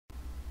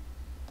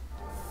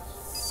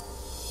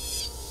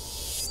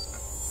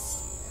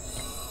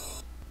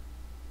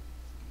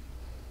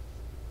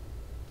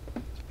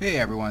Hey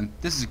everyone,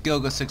 this is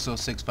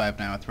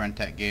Gilga60659 with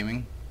Rentech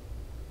Gaming,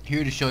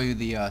 here to show you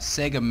the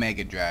Sega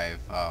Mega Drive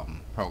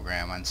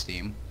program on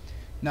Steam.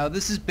 Now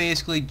this is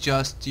basically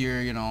just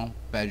your,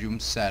 bedroom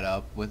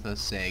setup with a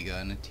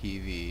Sega and a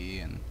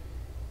TV, and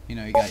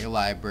you got your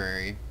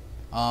library.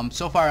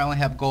 So far I only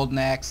have Golden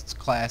Axe, it's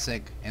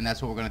classic, and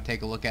that's what we're going to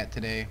take a look at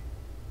today.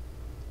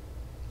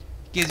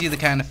 Gives you the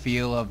kind of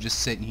feel of just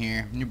sitting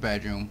here in your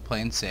bedroom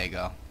playing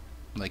Sega,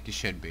 like you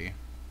should be.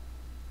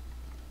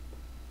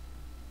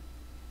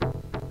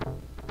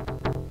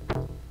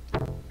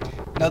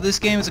 Now this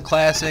game is a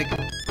classic.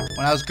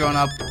 When I was growing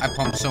up, I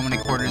pumped so many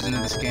quarters into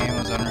this game, it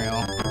was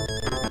unreal.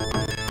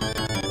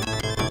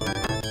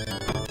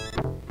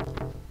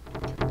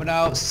 But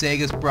now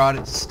Sega's brought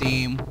it to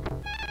Steam.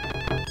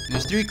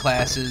 There's 3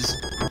 classes.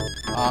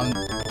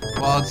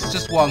 Well, it's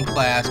just one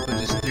class, but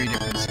just 3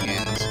 different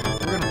skins.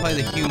 We're gonna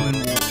play the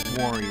human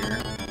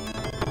warrior,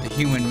 the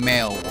human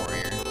male warrior.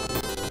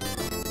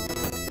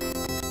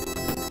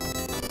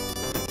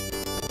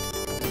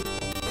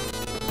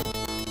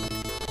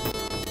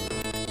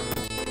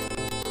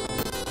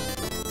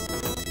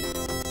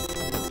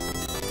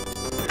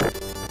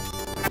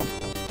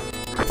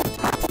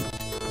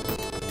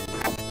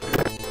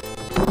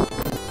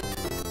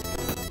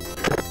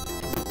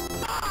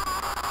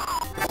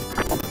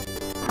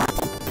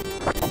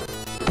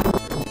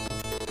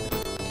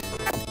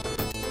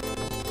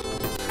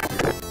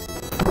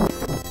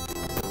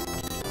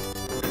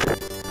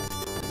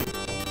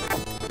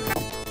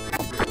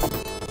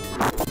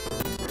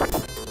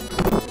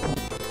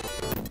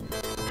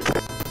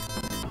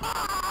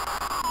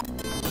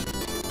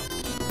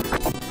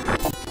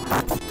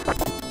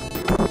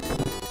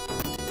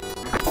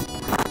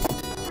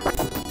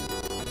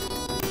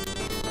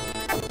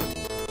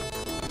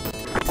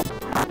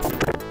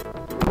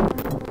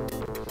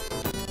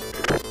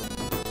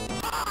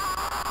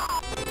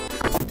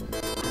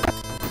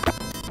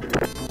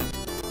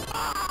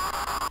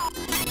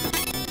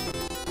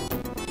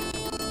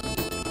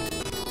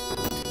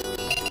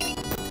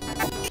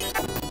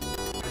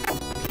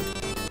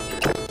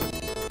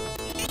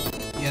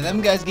 Yeah,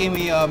 them guys gave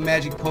me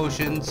magic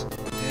potions.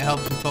 It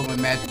helps me fill my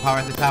magic power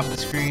at the top of the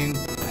screen.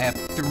 I have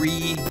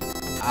 3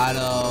 out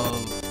of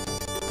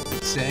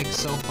 6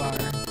 so far.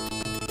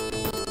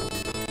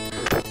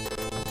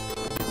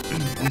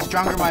 And the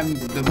stronger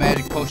the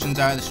magic potions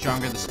are, the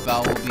stronger the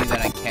spell will be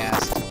that I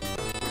cast.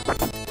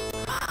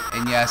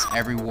 And yes,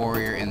 every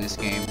warrior in this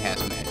game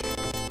has magic.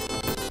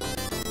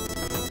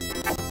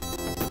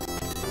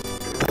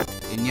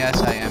 And yes,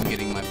 I am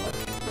getting my butt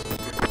kicked.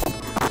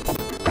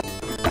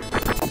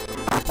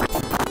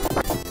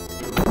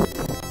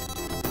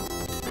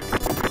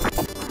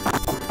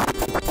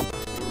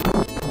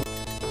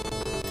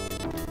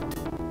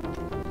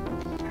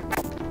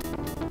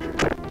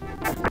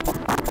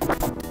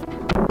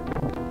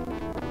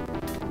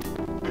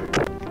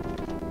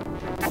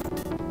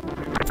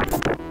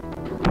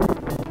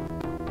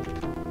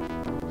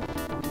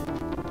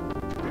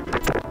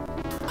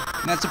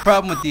 And that's the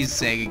problem with these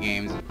Sega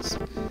games. It's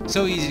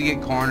so easy to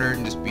get cornered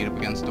and just beat up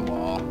against the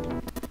wall.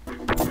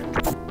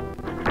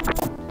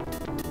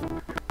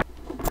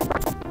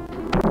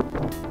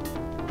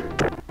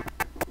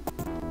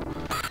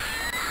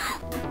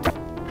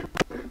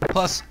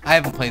 Plus, I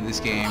haven't played this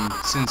game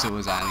since it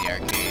was on the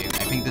arcade.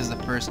 I think this is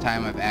the first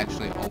time I've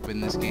actually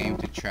opened this game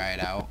to try it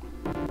out.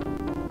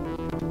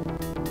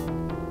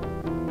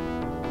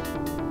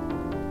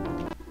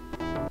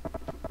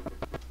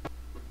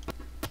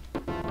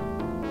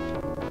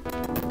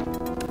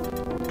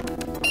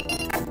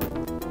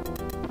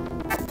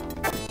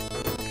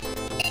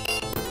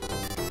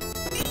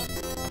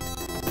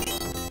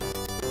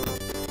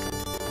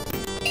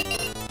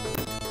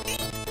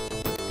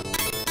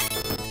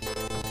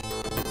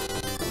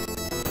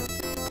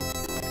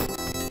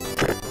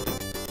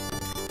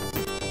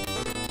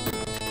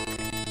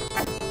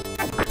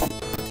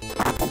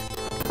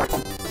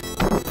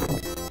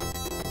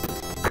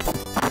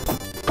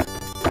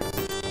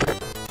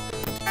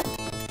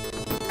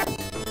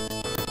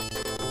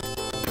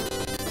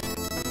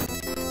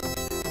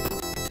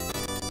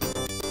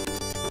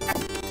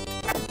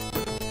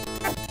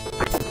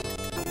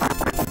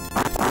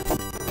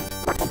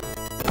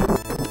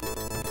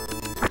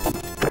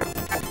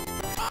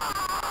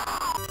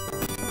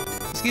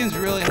 This game's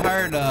really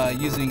hard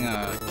using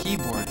a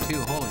keyboard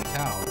too, holy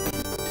cow.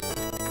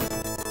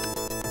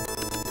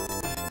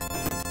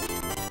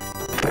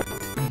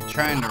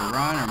 Trying to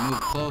run or move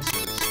closer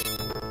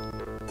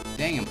is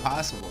dang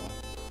impossible.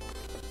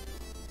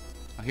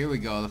 Oh, here we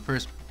go, the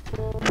first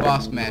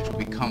boss match will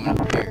be coming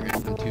up here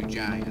from 2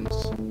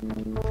 giants.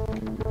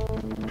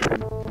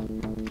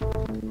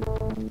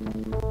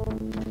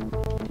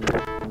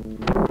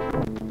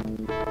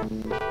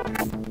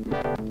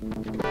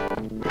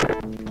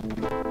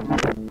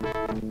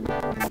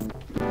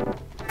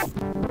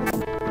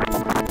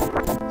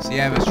 See,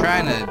 I was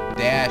trying to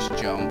dash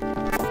jump.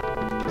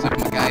 It's like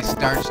my guy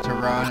starts to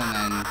run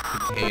and then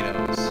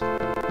potatoes.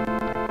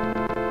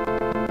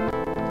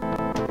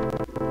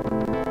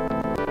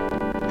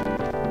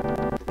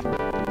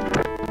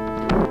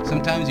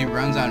 sometimes he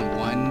runs on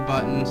one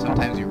button,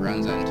 sometimes he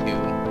runs on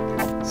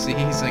two. See,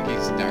 he's like he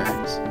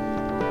starts.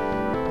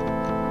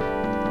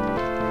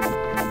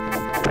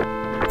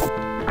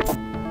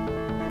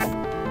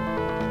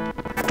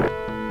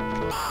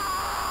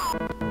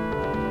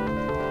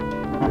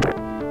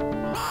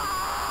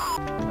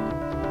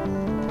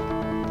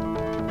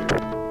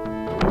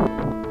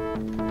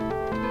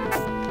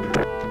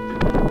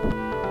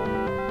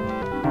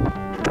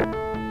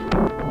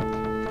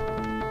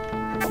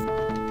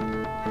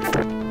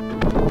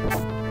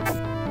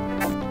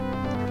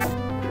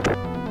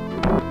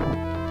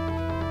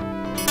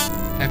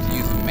 Have to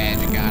use the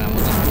magic on him,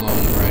 we'll just blow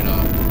him right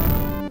up.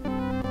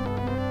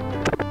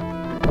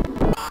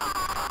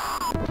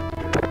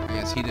 I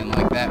guess he didn't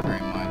like that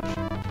very much.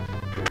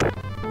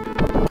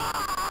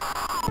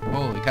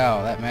 Holy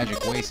cow, that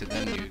magic wasted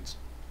them dudes.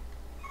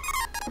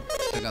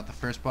 Took out the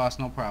first boss,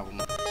 no problem.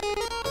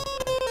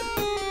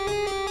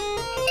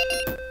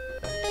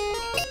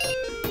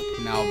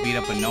 Now I'll beat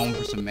up a gnome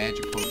for some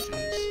magic potions.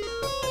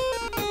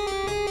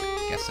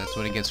 Guess that's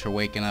what he gets for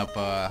waking up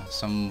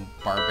some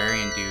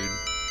barbarian dude.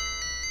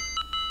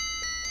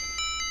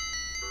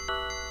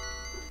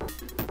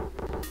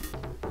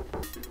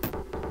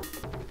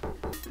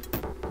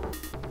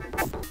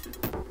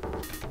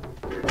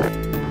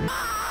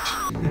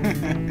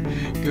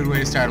 Good way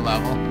to start a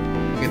level.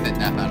 Get that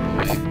death out of the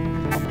way.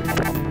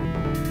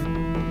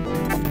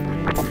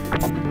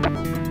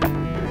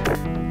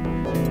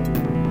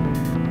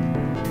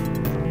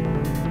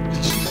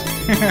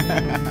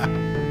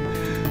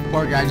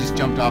 Poor guy just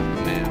jumped off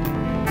the map.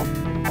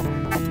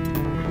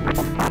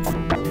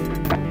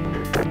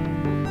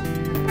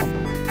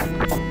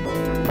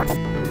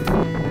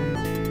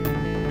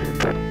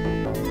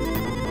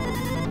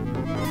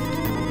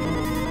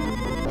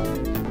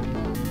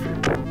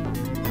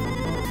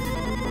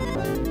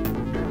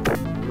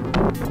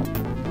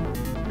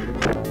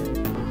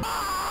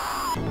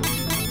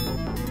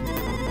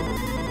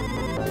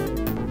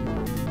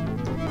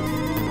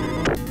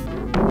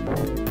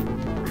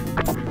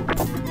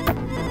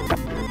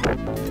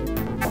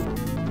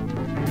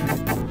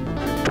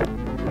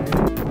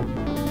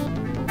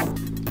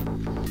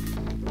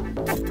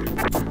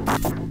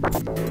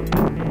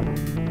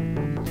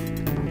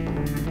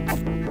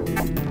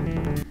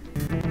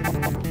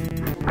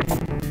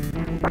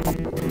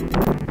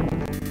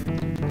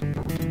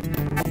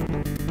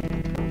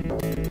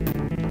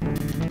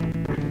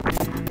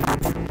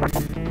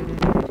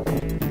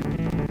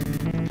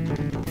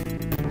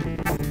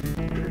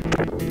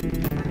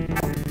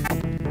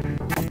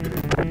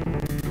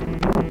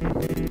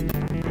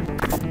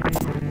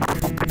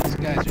 These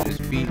guys are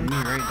just beating me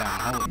right down,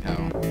 holy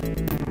cow.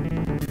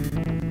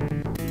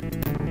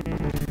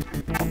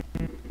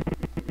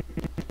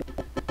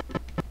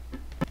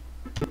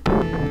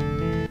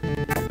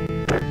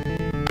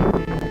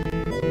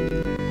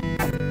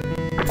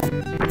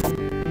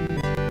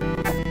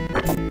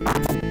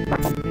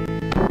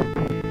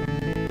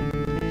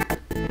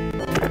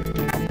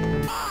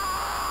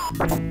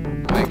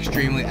 My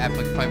extremely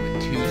epic fight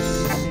with two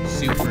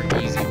super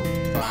easy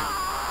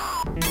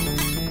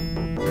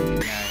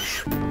freaking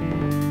guys.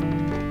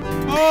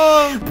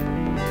 Oh!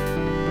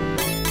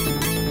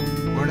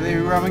 What are they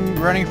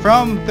running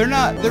from? They're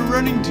not. They're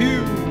running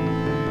too.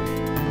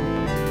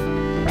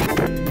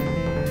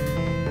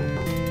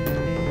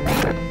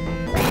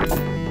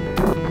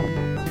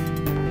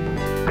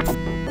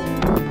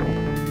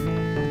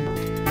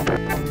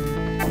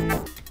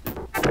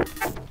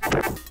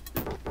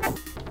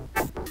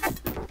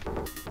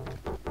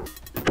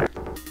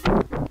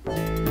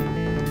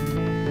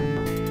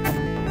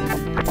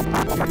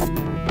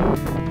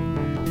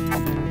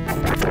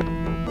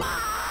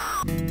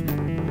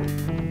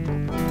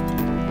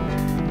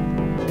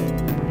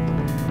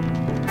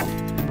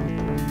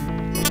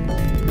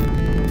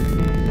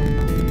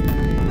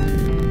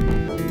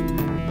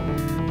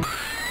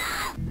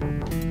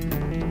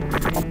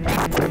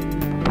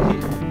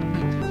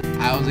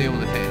 I was able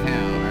to hit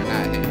him, or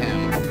not hit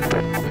him,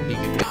 but he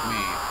could hit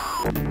me.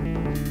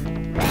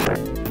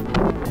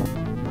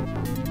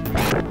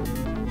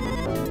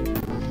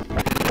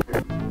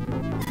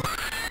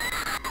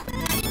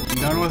 I'm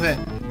done with it.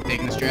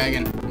 Taking this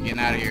dragon, I'm getting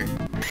out of here.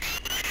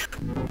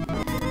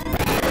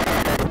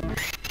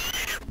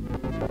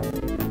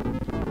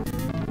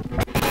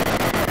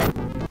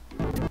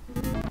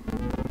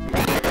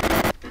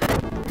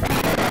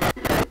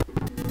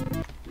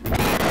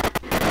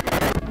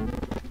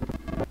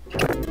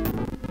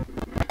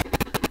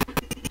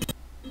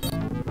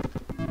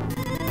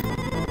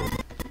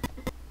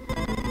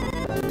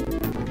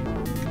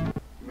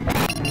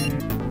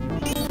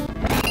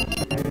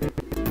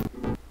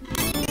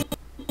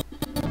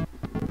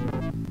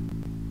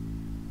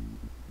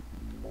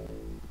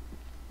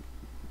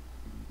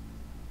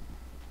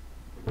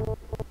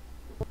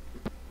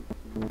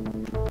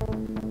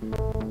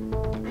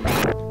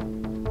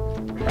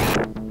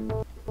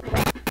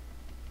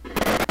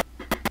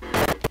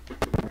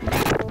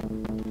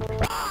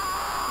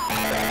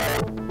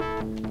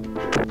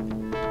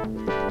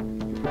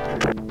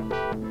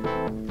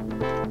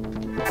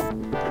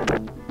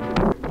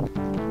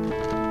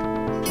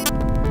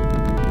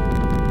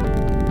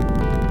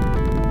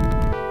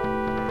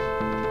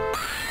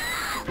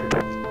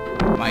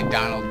 my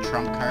Donald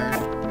Trump card.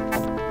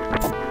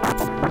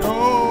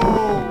 No!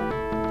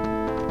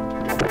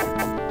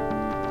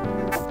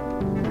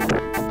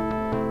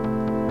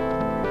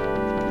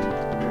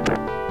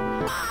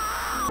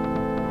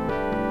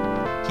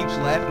 Keeps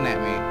laughing at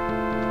me.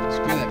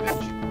 Screw that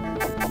bitch.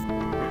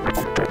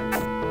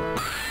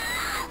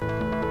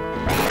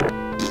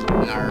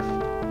 Narf.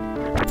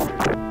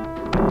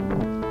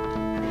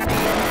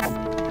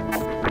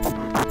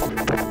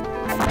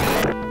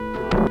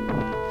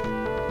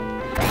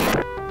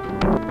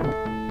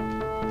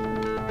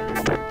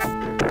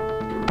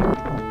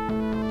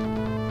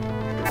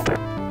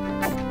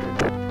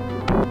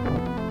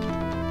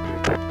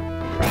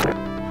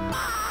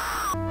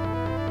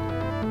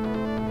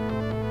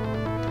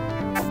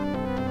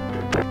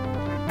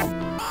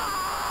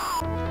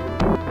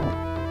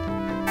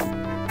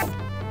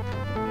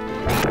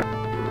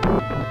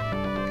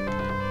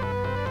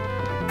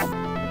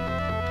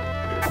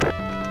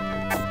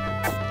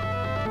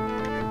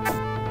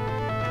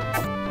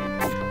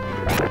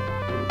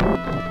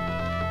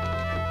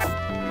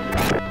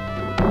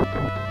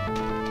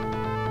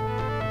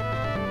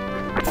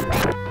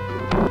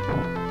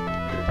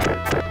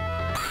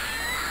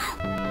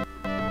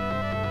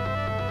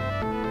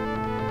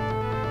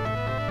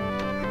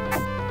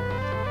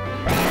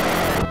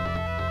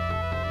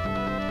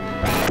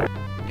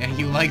 Yeah,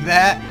 you like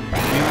that?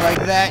 You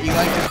like that? You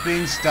like just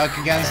being stuck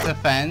against the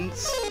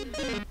fence?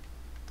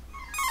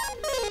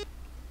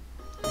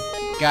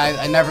 Guys,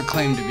 I never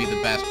claimed to be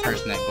the best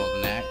person at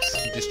Golden Axe.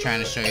 I'm just trying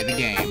to show you the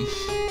game.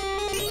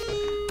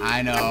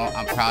 I know,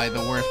 I'm probably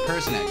the worst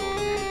person at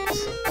Golden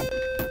Axe.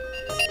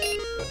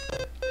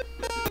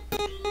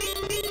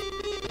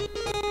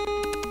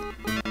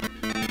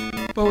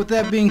 But with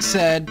that being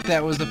said,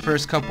 that was the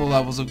first couple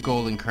levels of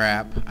Golden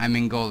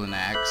Golden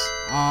Axe.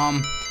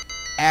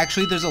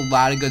 Actually, there's a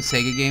lot of good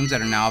Sega games that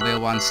are now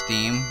available on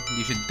Steam.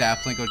 You should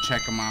definitely go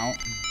check them out.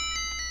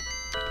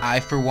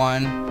 I, for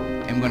one,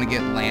 am going to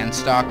get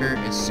Landstalker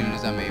as soon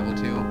as I'm able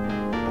to.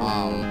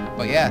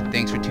 But yeah,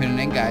 thanks for tuning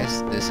in,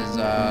 guys. This is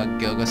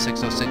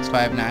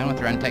Gilga60659 with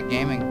Rentech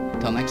Gaming.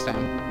 Until next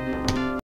time.